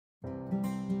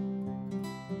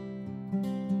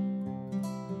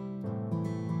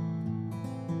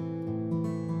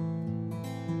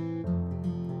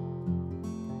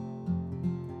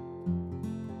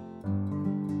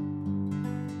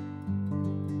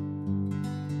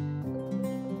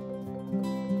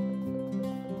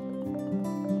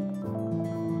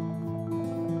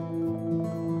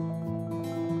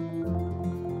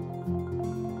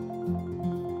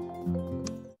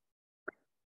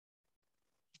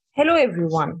Hello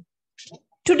everyone.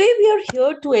 Today we are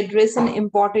here to address an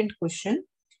important question.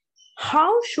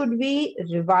 How should we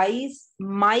revise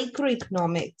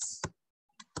microeconomics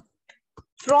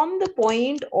from the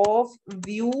point of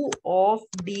view of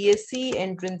DSE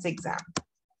entrance exam?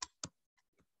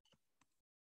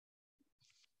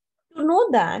 To know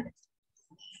that,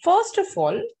 first of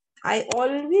all, I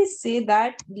always say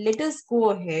that let us go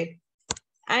ahead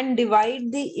and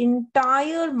divide the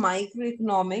entire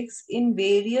microeconomics in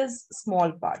various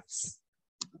small parts,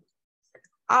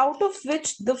 out of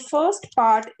which the first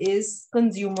part is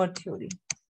consumer theory.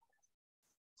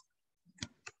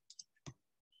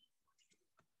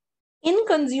 In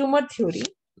consumer theory,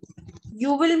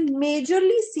 you will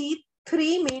majorly see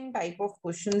three main type of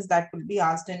questions that will be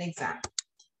asked in exam.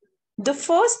 The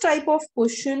first type of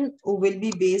question will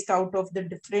be based out of the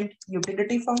different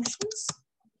utility functions.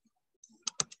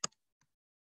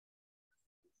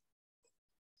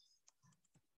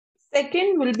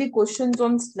 Second will be questions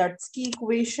on Slutsky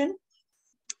equation.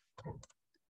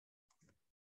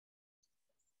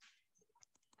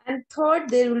 And third,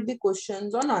 there will be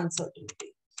questions on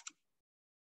uncertainty.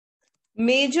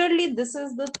 Majorly, these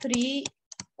are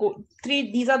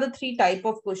the three type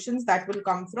of questions that will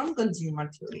come from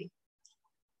consumer theory.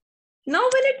 Now,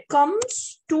 when it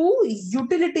comes to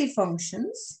utility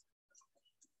functions,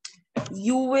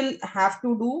 you will have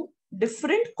to do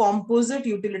different composite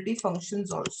utility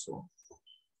functions also.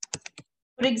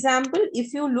 For example,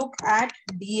 if you look at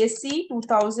DSE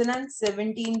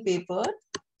 2017 paper,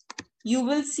 you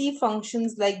will see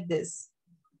functions like this.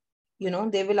 You know,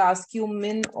 they will ask you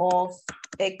min of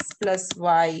x plus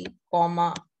y,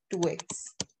 comma 2x.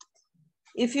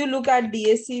 If you look at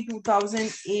DSE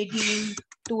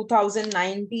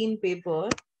 2018-2019 paper,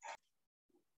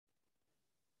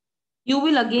 you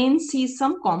will again see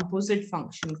some composite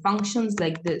functions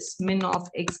like this, min of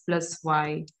x plus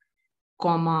y,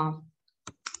 comma,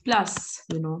 plus,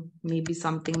 you know, maybe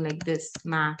something like this,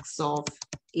 max of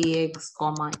ax,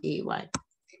 comma, ay,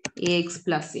 ax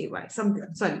plus ay,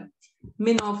 something, sorry,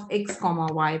 min of x, comma,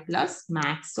 y plus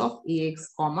max of ax,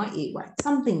 comma, ay,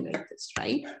 something like this,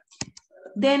 right?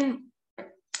 Then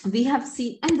we have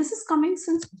seen, and this is coming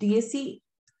since DSE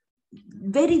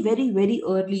very, very, very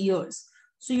early years.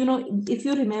 So, you know, if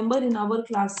you remember in our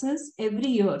classes, every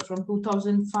year from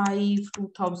 2005,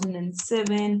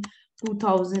 2007,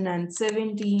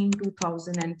 2017,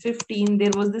 2015,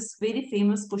 there was this very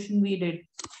famous question we did,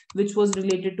 which was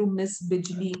related to Miss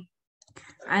Bijli,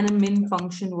 and a min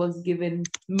function was given,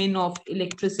 min of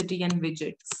electricity and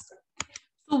widgets.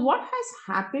 So what has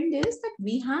happened is that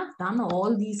we have done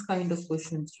all these kind of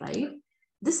questions, right?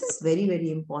 This is very, very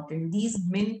important. These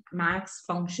min, max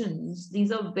functions,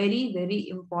 these are very, very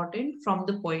important from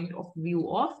the point of view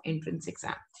of entrance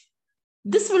exam.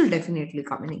 This will definitely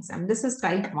come in exam. This is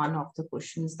type 1 of the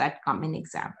questions that come in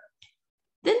exam.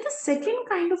 Then the second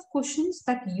kind of questions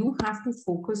that you have to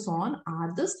focus on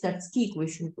are the Slutsky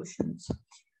equation questions.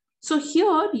 So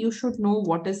here you should know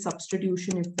what is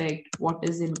substitution effect, what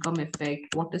is income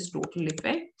effect, what is total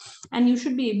effect, and you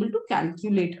should be able to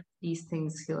calculate these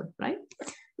things here, right?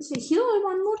 So here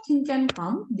one more thing can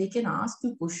come. They can ask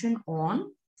you question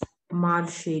on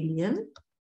Marshallian,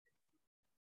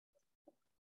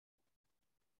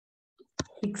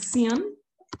 Hicksian,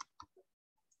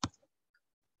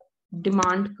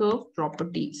 demand curve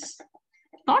properties.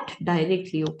 Not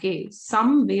directly, okay?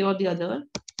 Some way or the other,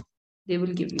 they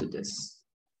will give you this.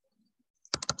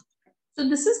 So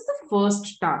this is the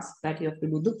first task that you have to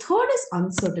do. The third is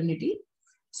uncertainty.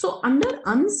 So under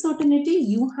uncertainty,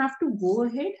 you have to go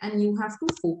ahead and you have to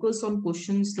focus on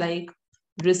questions like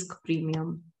risk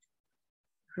premium,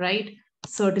 right?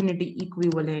 Certainty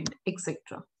equivalent,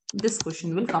 etc. This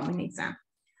question will come in exam.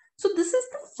 So this is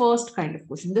the first kind of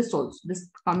question. This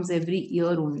comes every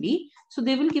year only. So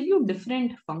they will give you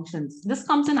different functions. This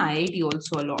comes in IIT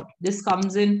also a lot. This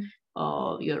comes in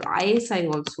your ISI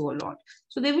also a lot.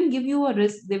 So they will give you a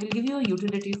risk, they will give you a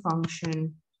utility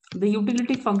function. The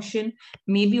utility function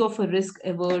may be of a risk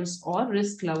averse or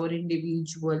risk lower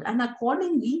individual, and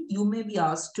accordingly you may be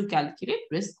asked to calculate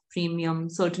risk premium,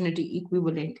 certainty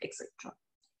equivalent, etc.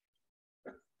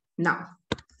 Now,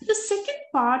 The second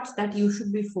part that you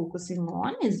should be focusing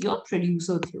on is your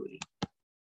producer theory.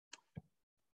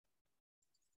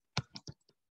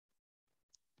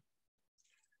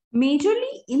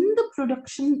 Majorly in the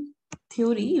production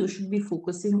theory, you should be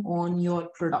focusing on your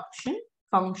production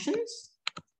functions,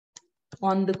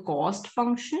 on the cost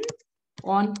function,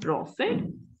 on profit,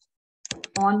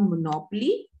 on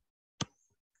monopoly,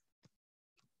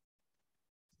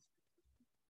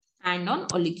 and on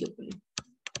oligopoly.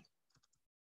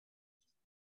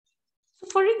 So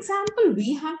for example,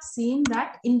 we have seen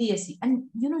that in DSE, and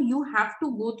you have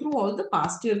to go through all the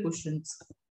past year questions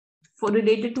for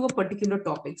related to a particular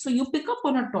topic. So you pick up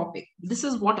on a topic. This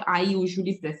is what I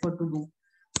usually prefer to do.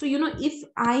 So, if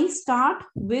I start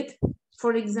with,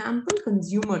 for example,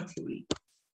 consumer theory,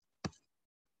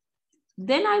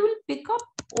 then I will pick up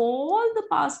all the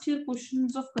past year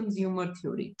questions of consumer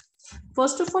theory.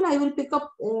 First of all, I will pick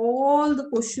up all the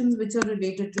questions which are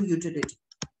related to utility.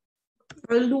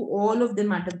 I will do all of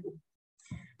them at a go.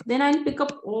 Then I'll pick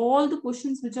up all the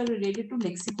questions which are related to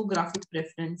lexicographic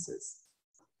preferences.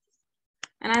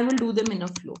 And I will do them in a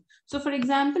flow. So for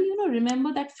example,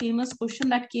 remember that famous question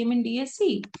that came in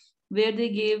DSE where they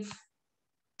gave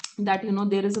that,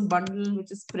 there is a bundle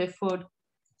which is preferred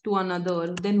to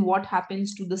another. Then what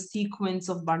happens to the sequence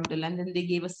of bundle? And then they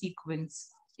gave a sequence,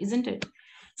 isn't it?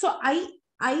 So I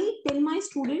tell my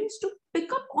students to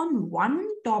pick up on one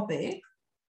topic,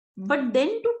 but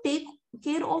then to take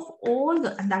care of all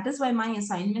the, and that is why my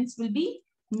assignments will be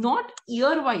not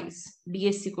year-wise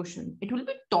DSC question. It will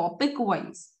be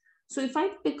topic-wise. So if I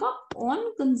pick up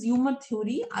on consumer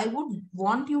theory, I would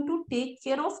want you to take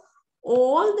care of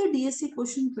all the DSC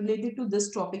questions related to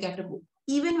this topic at a book,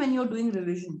 even when you're doing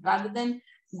revision, rather than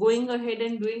going ahead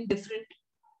and doing different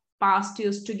past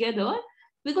years together.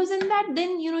 Because in that,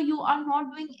 then, you are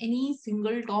not doing any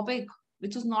single topic,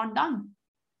 which is not done,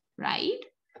 right?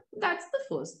 That's the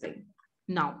first thing.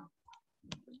 Now,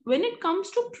 when it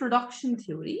comes to production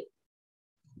theory,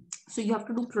 so you have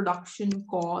to do production,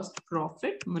 cost,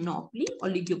 profit, monopoly,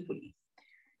 oligopoly.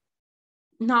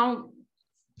 Now,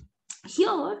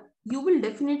 here you will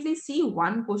definitely see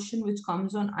one question which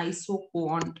comes on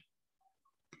isoquant.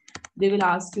 They will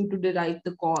ask you to derive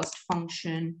the cost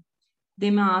function. They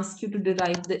may ask you to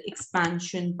derive the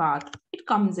expansion path. It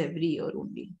comes every year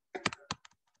only.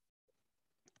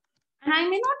 And I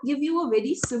may not give you a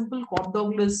very simple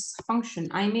Cobb-Douglas function.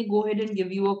 I may go ahead and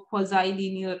give you a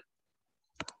quasi-linear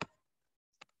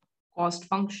cost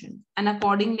function. And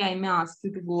accordingly, I may ask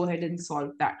you to go ahead and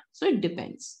solve that. So it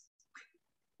depends.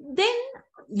 Then,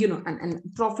 and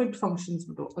profit functions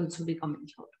would also be coming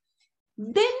here.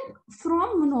 Then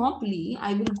from monopoly,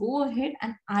 I will go ahead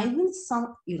and I will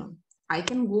I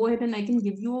can go ahead and I can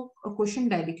give you a question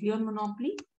directly on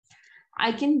monopoly.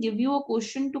 I can give you a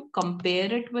question to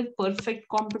compare it with perfect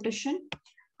competition.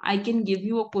 I can give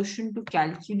you a question to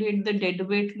calculate the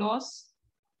deadweight loss.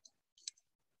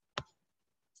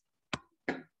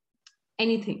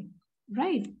 Anything,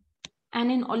 right?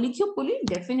 And in oligopoly,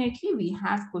 definitely we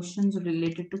have questions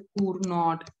related to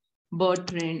Cournot,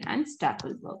 Bertrand, and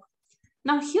Stapelberg.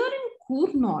 Now here in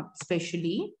Cournot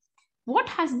especially, what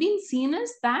has been seen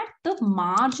is that the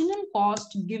marginal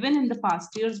cost given in the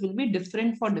past years will be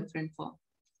different for different firms.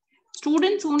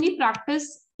 Students only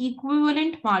practice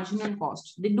equivalent marginal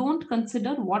cost. They don't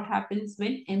consider what happens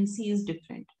when MC is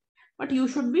different. But you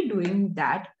should be doing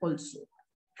that also.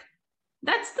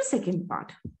 That's the second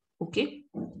part. Okay.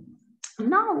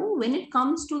 Now, when it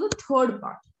comes to the third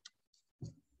part,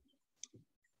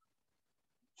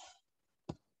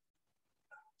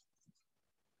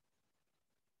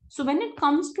 so when it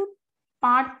comes to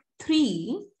part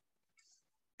 3,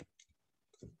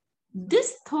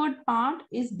 this third part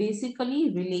is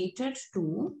basically related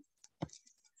to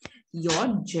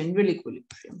your general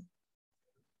equilibrium.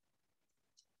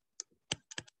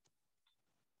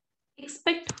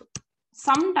 Expect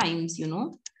sometimes,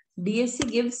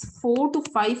 DSC gives 4 to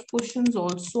 5 questions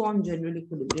also on general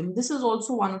equilibrium. This is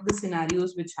also one of the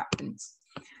scenarios which happens.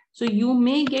 So you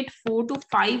may get 4 to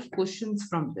 5 questions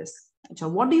from this. So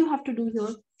what do you have to do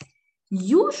here?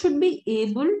 You should be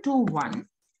able to, one,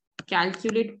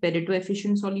 calculate Pareto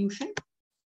efficient solution,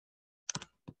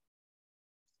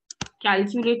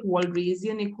 calculate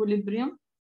Walrasian equilibrium,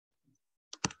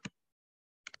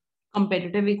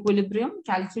 competitive equilibrium,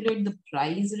 calculate the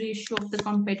price ratio of the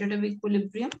competitive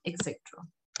equilibrium, etc.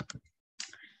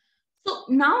 So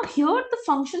now here the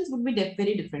functions would be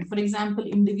very different. For example,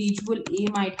 individual A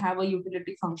might have a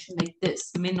utility function like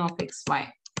this, min of xy,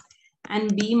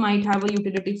 and B might have a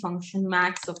utility function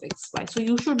max of xy. So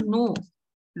you should know,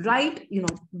 right?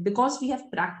 Because we have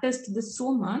practiced this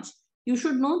so much, You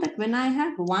should know that when I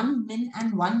have one min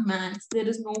and one max, there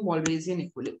is no Walrasian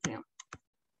equilibrium.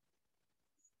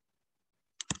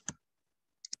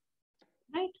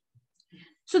 Right?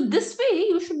 So this way,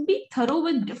 you should be thorough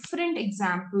with different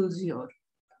examples here.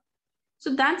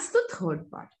 So that's the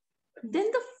third part. Then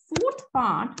the fourth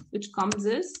part, which comes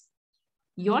is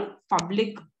your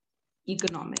public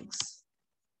economics.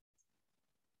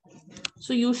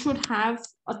 So you should have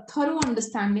a thorough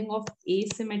understanding of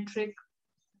asymmetric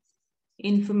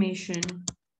information,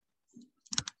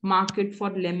 market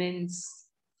for lemons,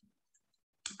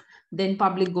 then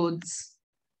public goods,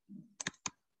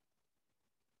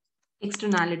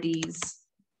 externalities.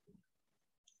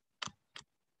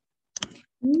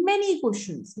 Many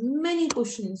questions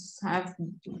have,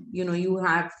 you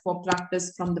have for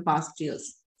practice from the past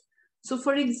years. So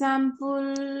for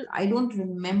example, I don't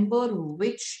remember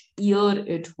which year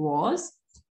it was,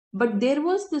 but there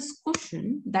was this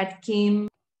question that came.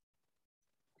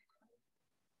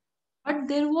 But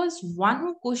there was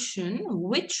one question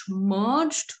which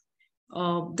merged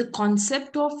the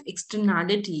concept of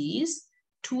externalities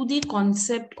to the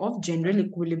concept of general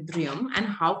equilibrium. And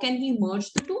how can we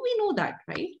merge the two? We know that,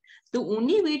 right? The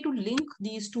only way to link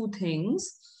these two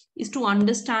things is to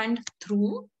understand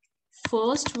through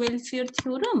first welfare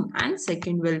theorem and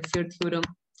second welfare theorem,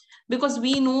 because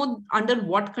we know under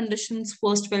what conditions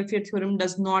first welfare theorem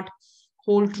does not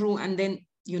hold true, and then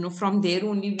from there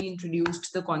only we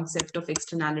introduced the concept of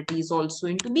externalities also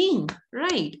into being,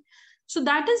 right? So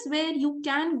that is where you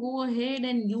can go ahead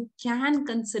and you can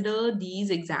consider these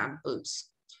examples.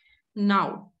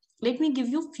 Now let me give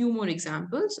you a few more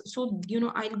examples. So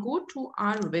I'll go to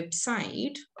our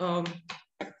website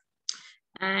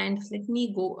and let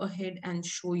me go ahead and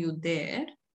show you there.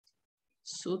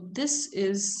 So this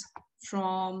is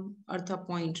from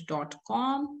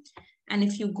ArthaPoint.com. And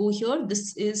if you go here,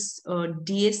 this is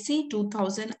DSE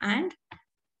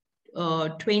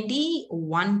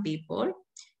 2021 paper.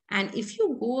 And if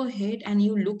you go ahead and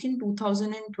you look in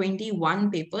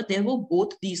 2021 paper, there were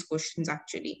both these questions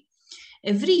actually.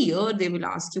 Every year they will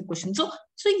ask you questions. So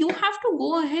you have to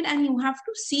go ahead and you have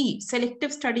to see.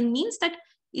 Selective studying means that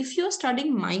if you're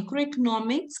studying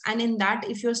microeconomics, and in that,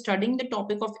 if you're studying the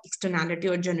topic of externality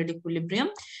or general equilibrium,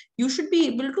 you should be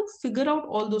able to figure out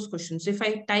all those questions. If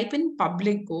I type in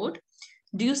public good,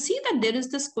 do you see that there is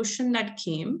this question that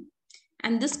came?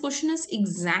 And this question is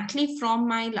exactly from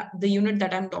the unit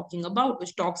that I'm talking about,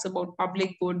 which talks about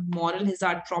public good, moral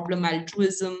hazard problem,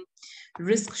 altruism,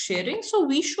 risk sharing. So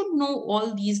we should know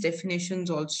all these definitions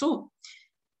also.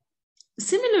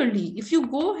 Similarly, if you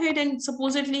go ahead and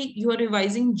supposedly you are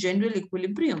revising general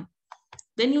equilibrium,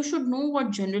 then you should know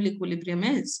what general equilibrium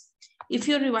is. If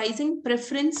you're revising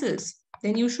preferences,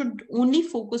 then you should only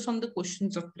focus on the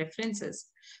questions of preferences.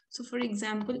 So for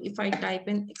example, if I type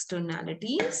in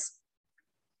externalities,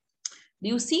 do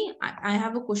you see I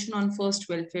have a question on first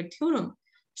welfare theorem?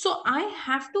 So I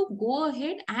have to go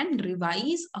ahead and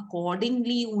revise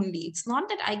accordingly only. It's not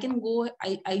that I can go,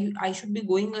 I should be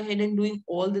going ahead and doing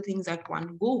all the things at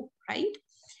one go, right?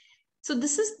 So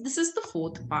this is the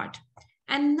fourth part.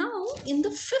 And now in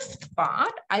the fifth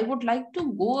part, I would like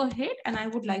to go ahead and I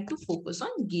would like to focus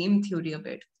on game theory a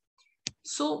bit.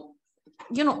 So,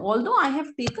 although I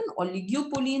have taken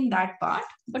oligopoly in that part,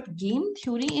 but game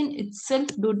theory in itself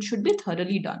should be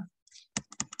thoroughly done.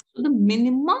 So the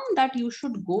minimum that you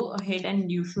should go ahead and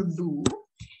you should do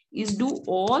is do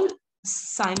all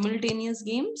simultaneous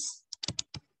games.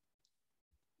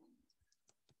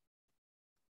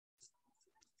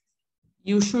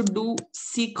 You should do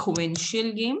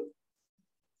sequential game.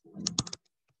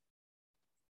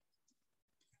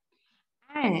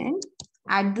 And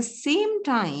at the same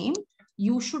time,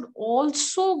 you should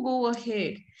also go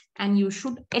ahead and you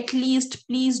should at least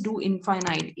please do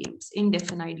infinite games,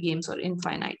 indefinite games or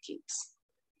infinite games.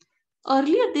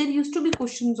 Earlier, there used to be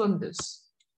questions on this.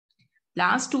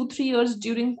 Last 2-3 years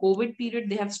during COVID period,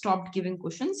 they have stopped giving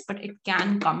questions, but it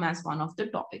can come as one of the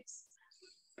topics.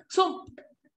 So,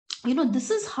 this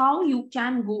is how you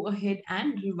can go ahead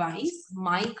and revise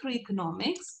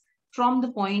microeconomics from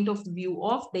the point of view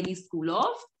of Delhi School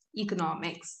of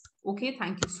Economics. Okay,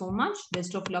 thank you so much.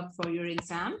 Best of luck for your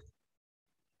exam.